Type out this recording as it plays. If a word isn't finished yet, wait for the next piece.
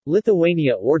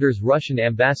Lithuania orders Russian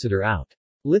ambassador out.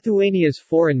 Lithuania's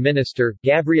foreign minister,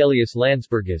 Gabrielius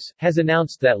Landsbergis, has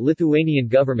announced that Lithuanian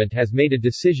government has made a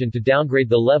decision to downgrade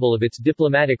the level of its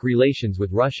diplomatic relations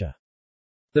with Russia.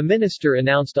 The minister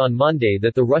announced on Monday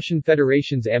that the Russian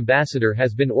Federation's ambassador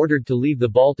has been ordered to leave the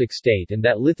Baltic state and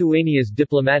that Lithuania's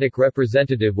diplomatic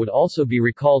representative would also be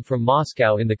recalled from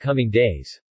Moscow in the coming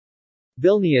days.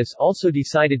 Vilnius also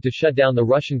decided to shut down the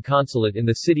Russian consulate in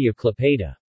the city of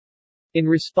Klaipėda. In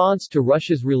response to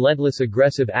Russia's relentless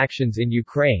aggressive actions in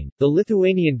Ukraine, the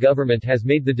Lithuanian government has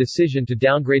made the decision to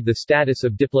downgrade the status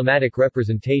of diplomatic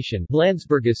representation,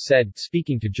 Landsbergis said,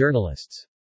 speaking to journalists.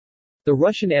 The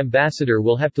Russian ambassador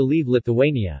will have to leave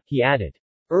Lithuania, he added.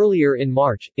 Earlier in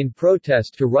March, in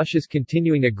protest to Russia's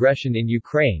continuing aggression in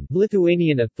Ukraine,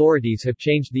 Lithuanian authorities have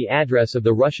changed the address of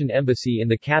the Russian embassy in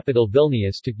the capital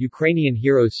Vilnius to Ukrainian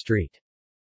Heroes Street.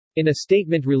 In a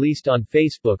statement released on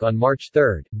Facebook on March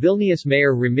 3, Vilnius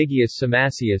Mayor Remigius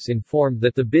Simasius informed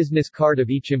that the business card of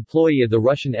each employee of the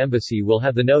Russian embassy will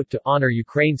have the note to honor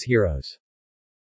Ukraine's heroes.